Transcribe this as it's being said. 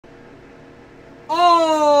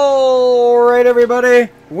Alright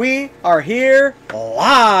everybody, we are here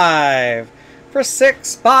live for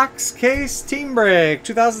 6-box case team break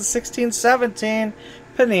 2016-17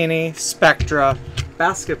 Panini Spectra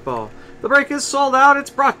basketball. The break is sold out.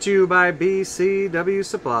 It's brought to you by BCW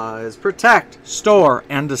Supplies. Protect, store,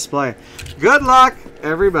 and display. Good luck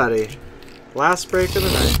everybody. Last break of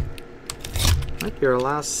the night. Might be our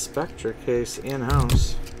last Spectra case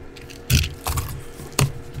in-house.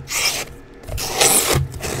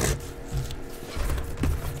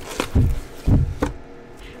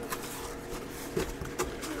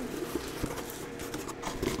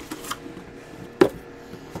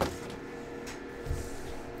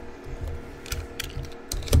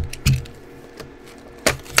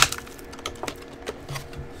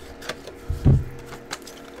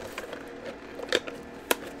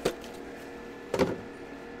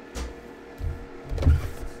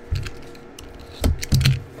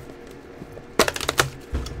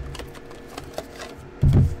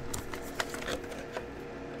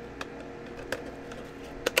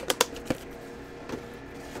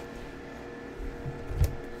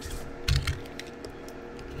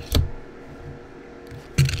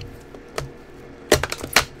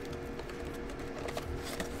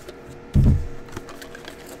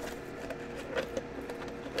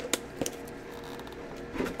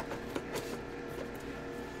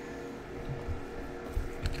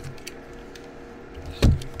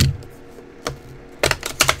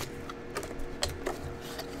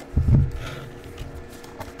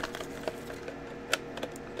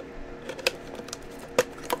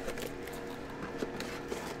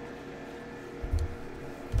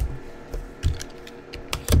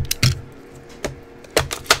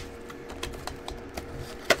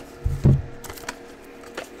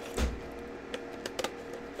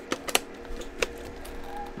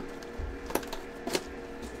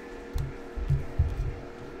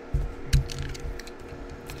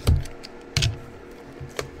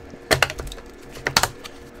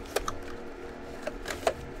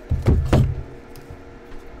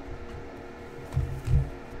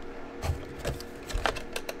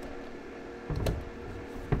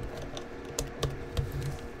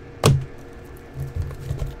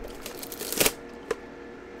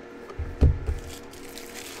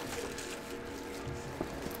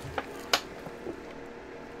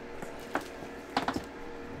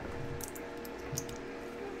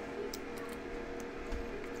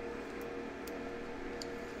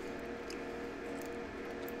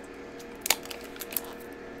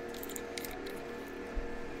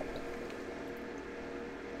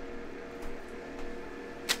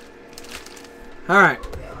 Alright,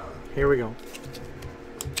 here we go.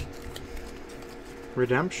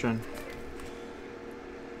 Redemption.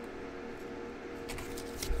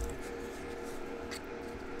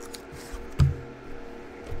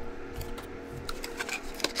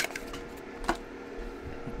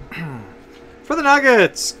 For the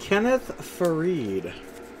Nuggets, Kenneth Faried.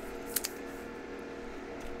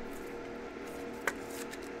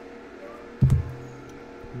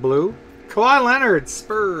 Blue, Kawhi Leonard,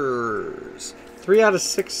 Spurs. 3 out of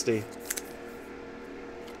 60.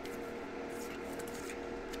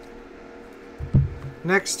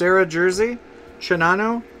 Next era jersey,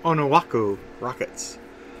 Chinano Onuaku, Rockets.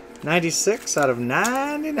 96 out of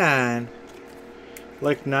 99.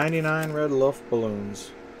 Like 99 red loaf balloons.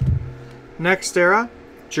 Next era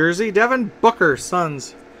jersey, Devin Booker,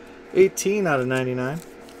 Suns. 18 out of 99.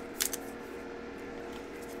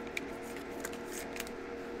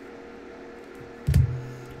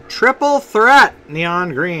 Triple threat,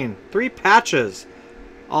 neon green. 3 patches.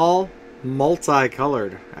 All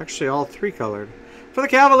multicolored. Actually, all 3 colored. For the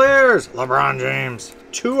Cavaliers, LeBron James.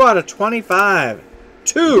 2 out of 25.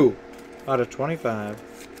 2 out of 25.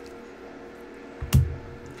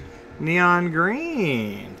 Neon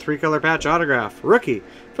green. 3-color patch autograph. Rookie.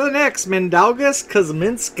 For the Knicks, Mindaugas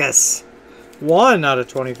Kuzminskas. 1 out of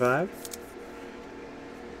 25.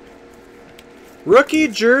 Rookie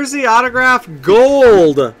jersey autograph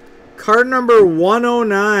gold. Card number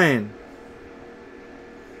 109.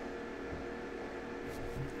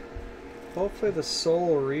 Hopefully the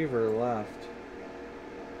Soul Reaver left.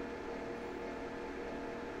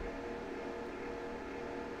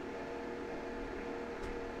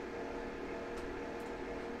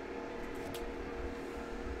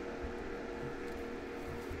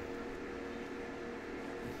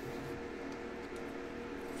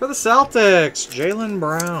 For the Celtics, Jaylen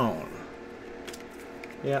Brown.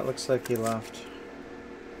 Yeah, it looks like he left.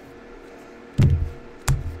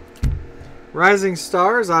 Rising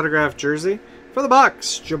Stars autographed jersey. For the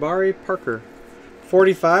Bucks, Jabari Parker.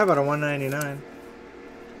 45 out of 199.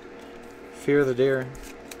 Fear the Deer.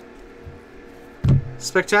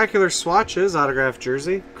 Spectacular swatches, autographed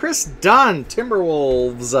jersey. Chris Dunn,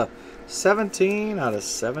 Timberwolves. 17 out of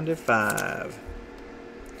 75.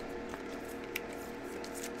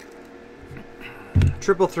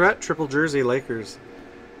 Triple threat, triple jersey, Lakers.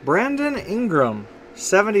 Brandon Ingram,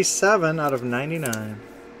 77 out of 99.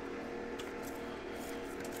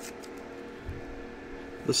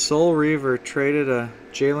 The Soul Reaver traded a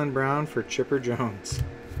Jaylen Brown for Chipper Jones.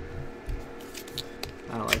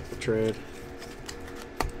 I don't like the trade.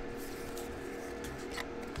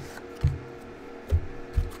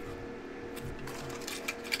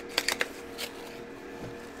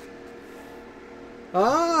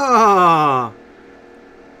 Ah!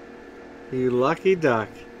 You lucky duck.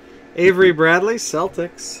 Avery Bradley,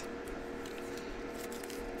 Celtics.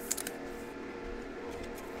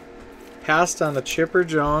 Passed on the Chipper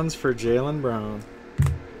Jones for Jaylen Brown.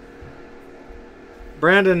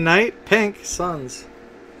 Brandon Knight, pink, Suns.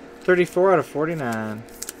 34 out of 49.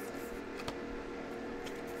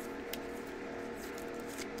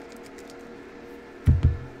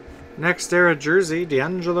 Next era jersey,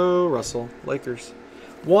 D'Angelo Russell, Lakers.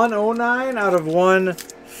 109 out of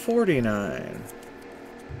 149.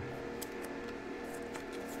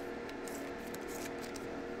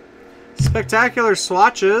 Spectacular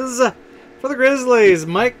swatches for the Grizzlies,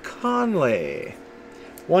 Mike Conley.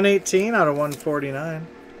 118 out of 149.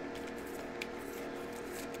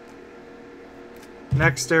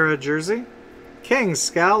 Next era jersey, Kings,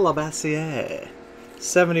 Skal Labissiere.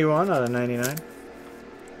 71 out of 99.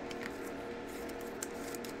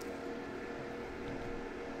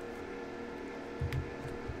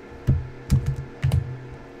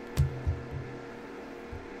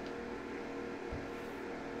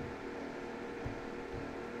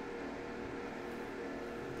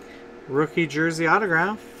 Rookie jersey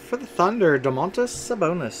autograph for the Thunder, Domantas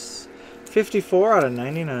Sabonis. 54 out of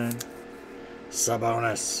 99.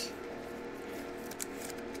 Sabonis.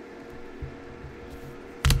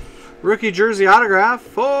 Rookie jersey autograph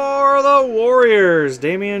for the Warriors,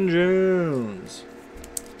 Damian Jones.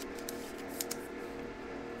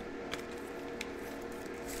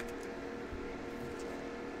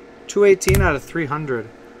 .218 out of 300.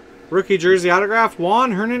 Rookie jersey autograph,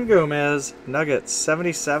 Juan Hernangomez, Nuggets,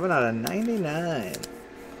 77 out of 99.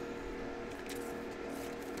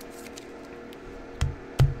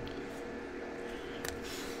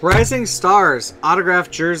 Rising Stars,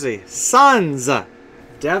 autographed jersey, Suns,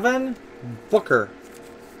 Devin Booker.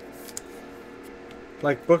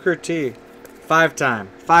 Like Booker T. 5-time,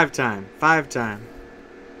 5-time, 5-time.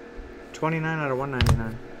 29 out of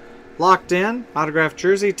 199. Locked in, autographed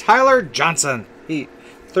jersey, Tyler Johnson, Heat.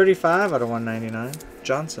 35 out of 199.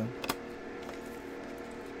 Johnson.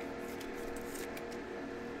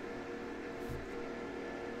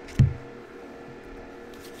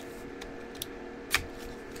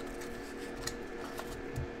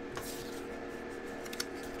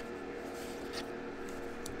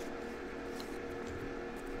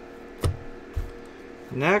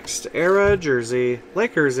 Next era jersey,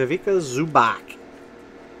 Lakers, Ivica Zubac.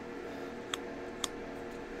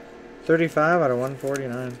 35 out of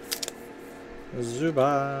 149.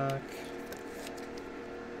 Zubac.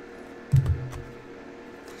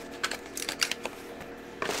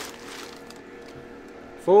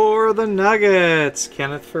 For the Nuggets,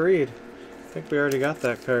 Kenneth Faried. I think we already got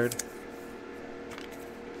that card.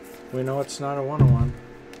 We know it's not a 101.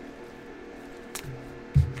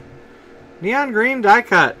 Neon Green die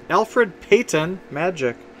cut, Alfred Payton,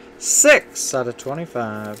 Magic. 6 out of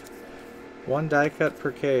 25. One die cut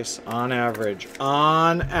per case, on average.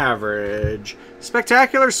 On average.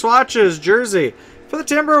 Spectacular swatches, jersey for the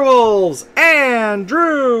Timberwolves. And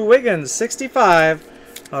Drew Wiggins, 65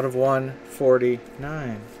 out of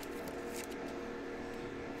 149.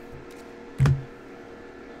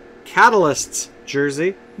 Catalysts,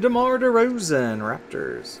 jersey, DeMar DeRozan,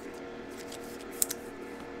 Raptors.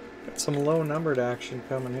 Got some low numbered action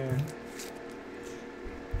coming here.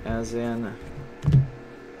 As in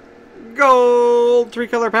gold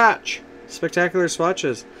 3-color patch. Spectacular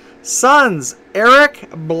swatches. Suns, Eric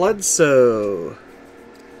Bledsoe.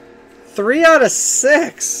 3 out of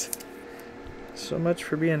 6. So much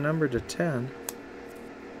for being numbered to 10.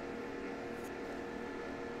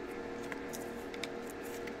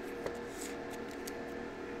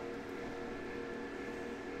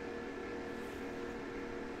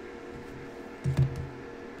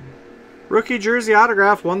 Rookie jersey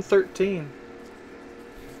autograph 113.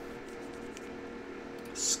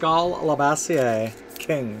 Skal Labissiere,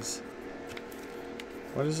 Kings.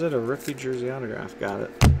 What is it? A rookie jersey autograph. Got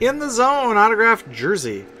it. In the Zone autographed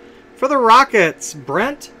jersey for the Rockets,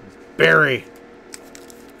 Brent Berry.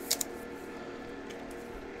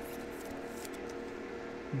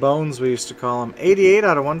 Bones, we used to call him. 88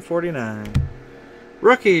 out of 149.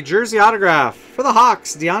 Rookie jersey autograph for the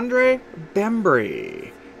Hawks, DeAndre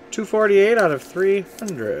Bembry. 248 out of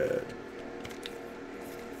 300.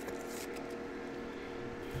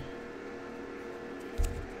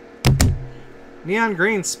 Neon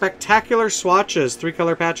green spectacular swatches.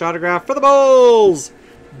 3-color patch autograph for the Bulls.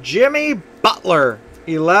 Jimmy Butler.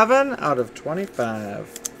 11 out of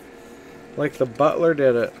 25. Like the Butler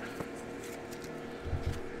did it.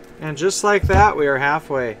 And just like that, we are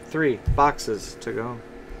halfway. 3 boxes to go.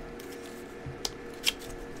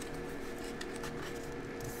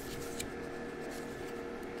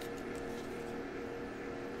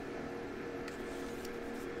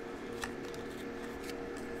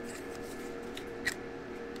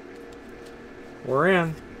 We're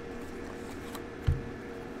in.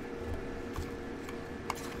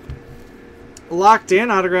 Locked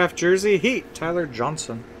in autographed jersey Heat, Tyler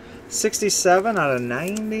Johnson. 67 out of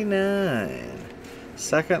 99.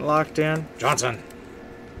 Second locked in, Johnson.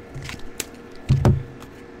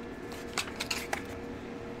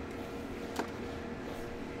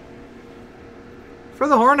 For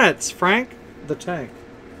the Hornets, Frank the Tank.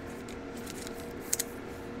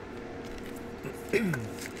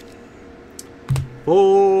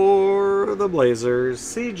 For the Blazers,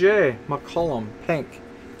 CJ McCollum, pink.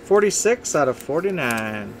 46 out of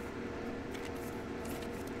 49.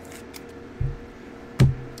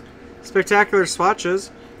 Spectacular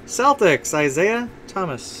swatches. Celtics, Isaiah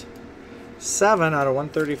Thomas. 7 out of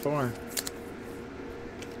 134.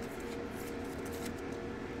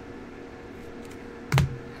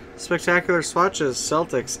 Spectacular swatches.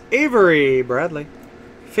 Celtics, Avery Bradley.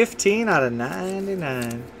 15 out of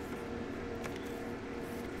 99.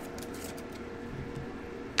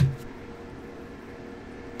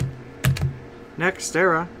 Next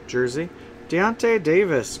era, jersey, Deontay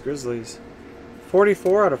Davis, Grizzlies.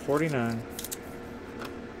 44 out of 49.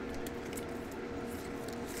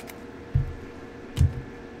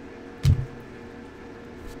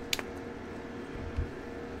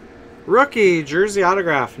 Rookie jersey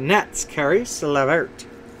autograph, Nets, Caris LeVert.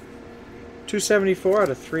 274 out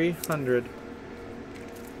of 300.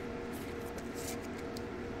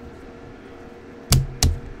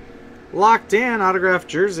 Locked in autographed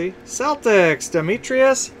jersey, Celtics,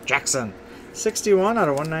 Demetrius Jackson. 61 out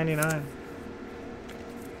of 199.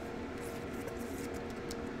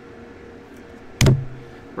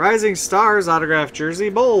 Rising Stars autographed jersey,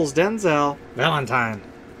 Bulls, Denzel Valentine.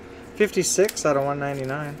 56 out of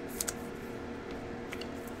 199.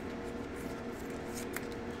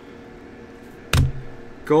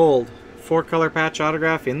 Gold, 4-color patch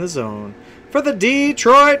autograph in the zone. For the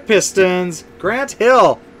Detroit Pistons, Grant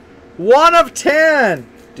Hill. 1 of 10.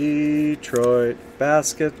 Detroit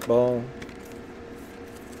basketball.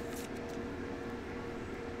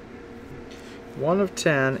 1 of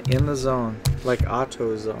 10 in the zone, like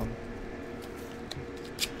auto zone.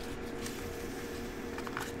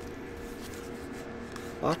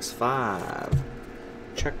 Box 5.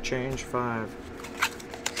 Check change 5.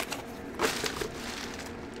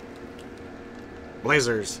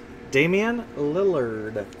 Blazers, Damian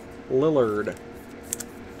Lillard.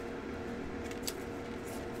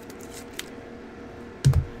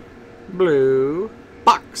 Blue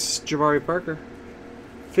box, Jabari Parker.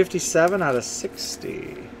 57 out of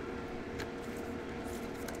 60.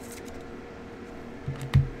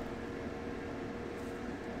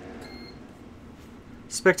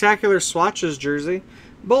 Spectacular swatches jersey,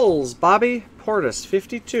 Bulls, Bobby Portis.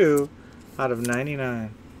 52 out of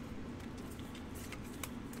 99.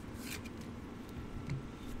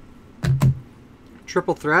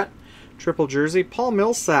 Triple threat, triple jersey, Paul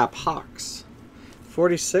Millsap, Hawks.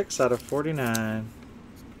 46 out of 49.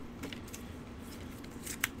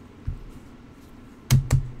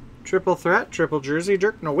 Triple threat, triple jersey,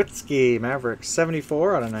 Dirk Nowitzki, Mavericks.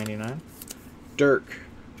 74 out of 99. Dirk.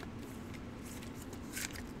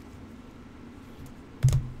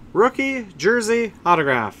 Rookie jersey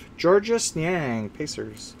autograph, Georges Niang,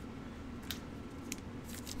 Pacers.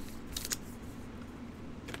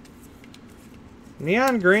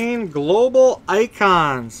 Neon green global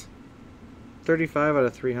icons. 35 out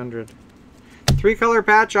of 300. 3-color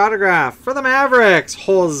patch autograph for the Mavericks,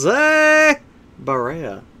 Jose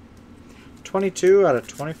Barea. 22 out of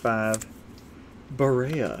 25.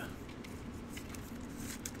 Barea.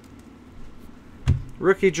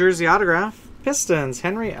 Rookie jersey autograph, Pistons,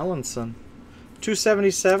 Henry Ellenson.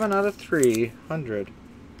 277 out of 300.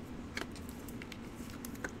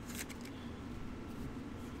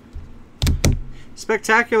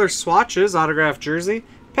 Spectacular swatches, autographed jersey,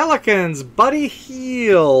 Pelicans, Buddy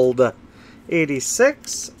Hield.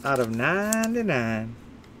 86 out of 99.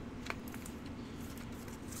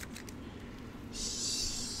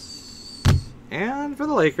 And for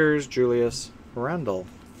the Lakers, Julius Randle.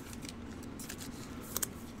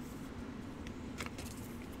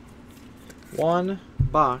 One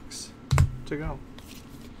box to go.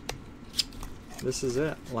 This is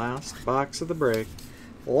it. Last box of the break.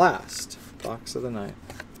 Last box of the night.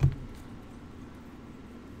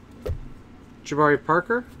 Jabari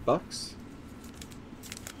Parker, Bucks.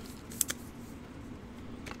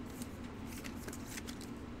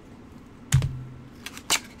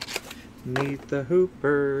 Meet the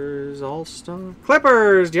Hoopers, All-Star.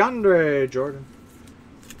 Clippers, DeAndre Jordan.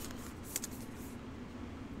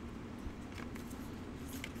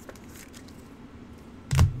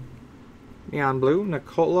 Neon Blue,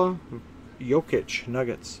 Nikola Jokic,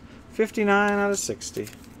 Nuggets. 59 out of 60.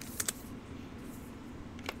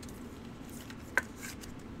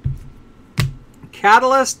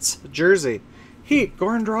 Catalysts, Jersey. Heat,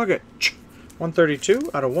 Goran Dragic.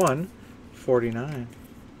 132 out of 149.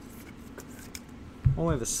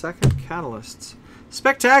 Only the second Catalysts.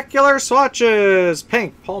 Spectacular Swatches.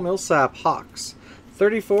 Pink, Paul Millsap, Hawks.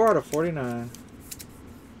 34 out of 49.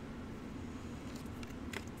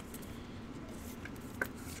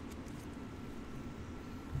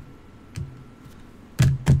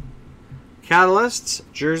 Catalysts,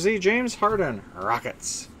 Jersey, James Harden,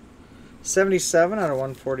 Rockets. 77 out of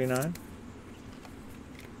 149.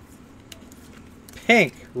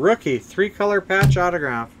 Pink, rookie, 3-color patch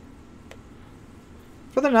autograph.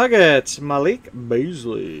 For the Nuggets, Malik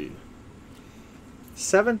Beasley.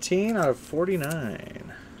 17 out of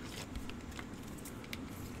 49.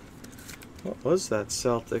 What was that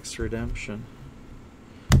Celtics redemption?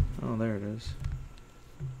 Oh, there it is.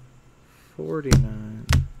 49.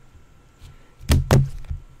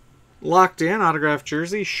 Locked in, autographed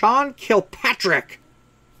jersey, Sean Kilpatrick,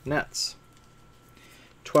 Nets.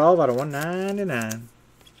 12 out of 199.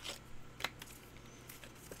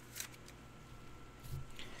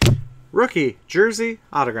 Rookie, jersey,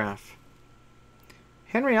 autograph.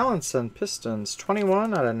 Henry Ellenson, Pistons,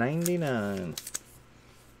 21 out of 99.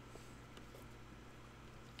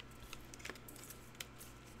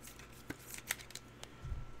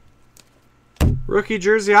 Rookie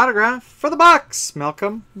jersey autograph for the Bucks,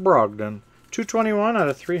 Malcolm Brogdon. 221 out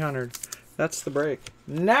of 300. That's the break.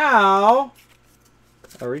 Now,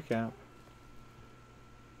 a recap.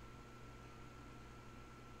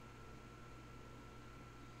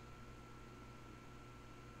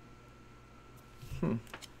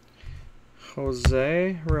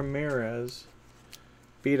 Jose Ramirez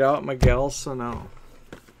beat out Miguel Sano.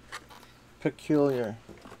 Peculiar.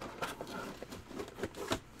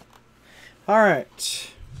 All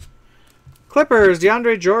right. Clippers,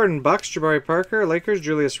 DeAndre Jordan. Bucks, Jabari Parker. Lakers,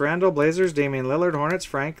 Julius Randle. Blazers, Damian Lillard. Hornets,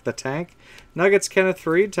 Frank the Tank. Nuggets, Kenneth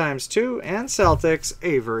Faried ×2. And Celtics,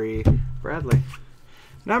 Avery Bradley.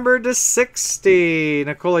 Numbered to 60.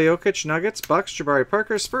 Nikola Jokic, Nuggets. Bucks, Jabari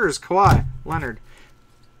Parker. Spurs, Kawhi Leonard.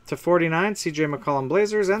 To 49, CJ McCollum,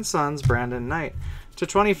 Blazers. And Suns, Brandon Knight. To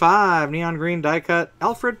 25, neon green die cut,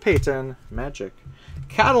 Alfred Payton, Magic.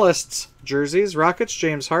 Catalysts, jerseys, Rockets,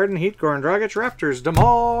 James Harden, Heat, Goran Dragic, Raptors,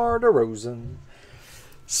 DeMar DeRozan.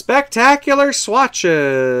 Spectacular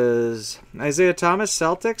swatches, Isaiah Thomas,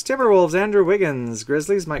 Celtics, Timberwolves, Andrew Wiggins,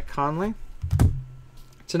 Grizzlies, Mike Conley.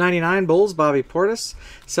 To 99, Bulls, Bobby Portis,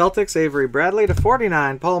 Celtics, Avery Bradley. To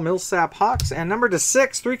 49, Paul Millsap, Hawks. And number to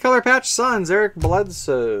 6, 3-color patch, Suns, Eric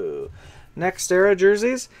Bledsoe. Next era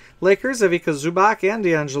jerseys, Lakers, Ivica Zubac and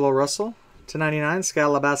D'Angelo Russell. To 99,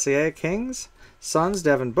 Skal Labissiere, Kings. Suns,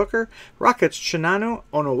 Devin Booker. Rockets, Chinanu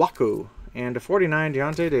Onuaku. And to 49,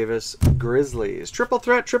 Deontay Davis, Grizzlies. Triple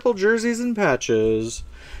threat, triple jerseys and patches.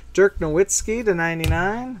 Dirk Nowitzki to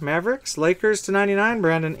 99, Mavericks. Lakers to 99,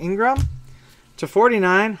 Brandon Ingram. To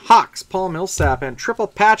 49, Hawks, Paul Millsap. And triple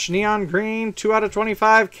patch, neon green, 2 out of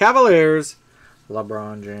 25, Cavaliers,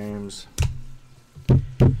 LeBron James.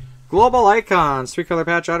 Global Icons, 3-color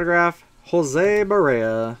patch autograph, Jose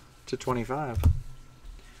Barea to 25.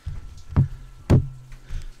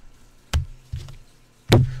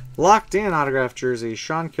 Locked in autograph jersey,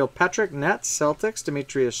 Sean Kilpatrick, Nets, Celtics,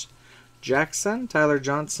 Demetrius Jackson, Tyler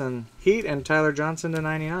Johnson, Heat, and Tyler Johnson to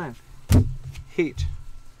 99. Heat.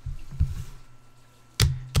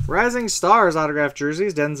 Rising Stars autograph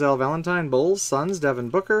jerseys, Denzel Valentine, Bulls, Suns, Devin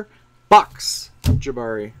Booker, Bucks,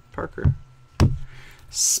 Jabari Parker.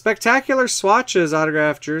 Spectacular swatches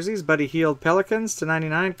autograph jerseys, Buddy Hield, Pelicans to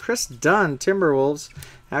 99, Chris Dunn, Timberwolves,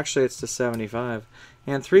 actually it's to 75,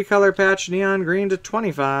 and 3-color patch neon green to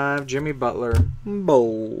 25, Jimmy Butler,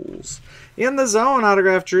 Bulls. In the zone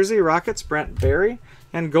autograph jersey, Rockets, Brent Barry,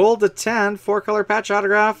 and gold to 10, 4-color patch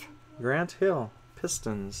autograph, Grant Hill,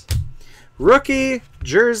 Pistons. Rookie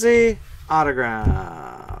jersey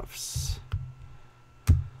autographs.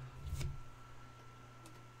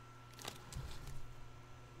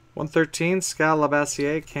 113, Skal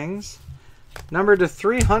Labissiere, Kings. Number to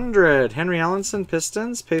 300, Henry Ellenson,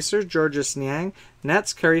 Pistons. Pacers, Georges Niang.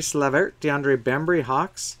 Nets, Caris LeVert, DeAndre Bembry,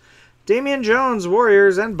 Hawks. Damian Jones,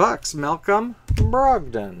 Warriors, and Bucks, Malcolm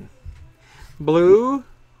Brogdon. Blue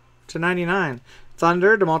to 99,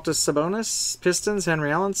 Thunder, Domantas Sabonis. Pistons,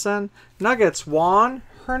 Henry Ellenson. Nuggets, Juan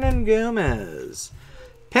Hernangomez.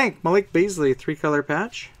 Pink, Malik Beasley, 3-color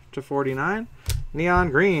patch to 49.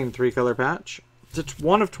 Neon green, 3-color patch to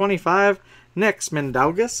 1 of 25. Knicks,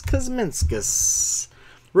 Mindaugas Kuzminskas.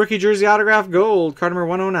 Rookie jersey autograph gold, card number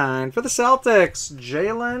 109 for the Celtics,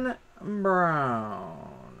 Jaylen Brown.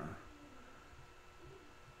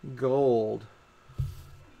 Gold,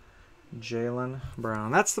 Jaylen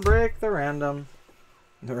Brown. That's the break, the random.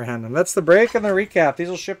 That's the break and the recap. These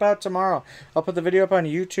will ship out tomorrow. I'll put the video up on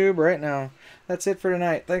YouTube right now. That's it for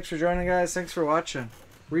tonight. Thanks for joining, guys. Thanks for watching.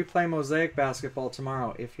 Replay Mosaic Basketball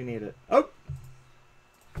tomorrow if you need it. Oh!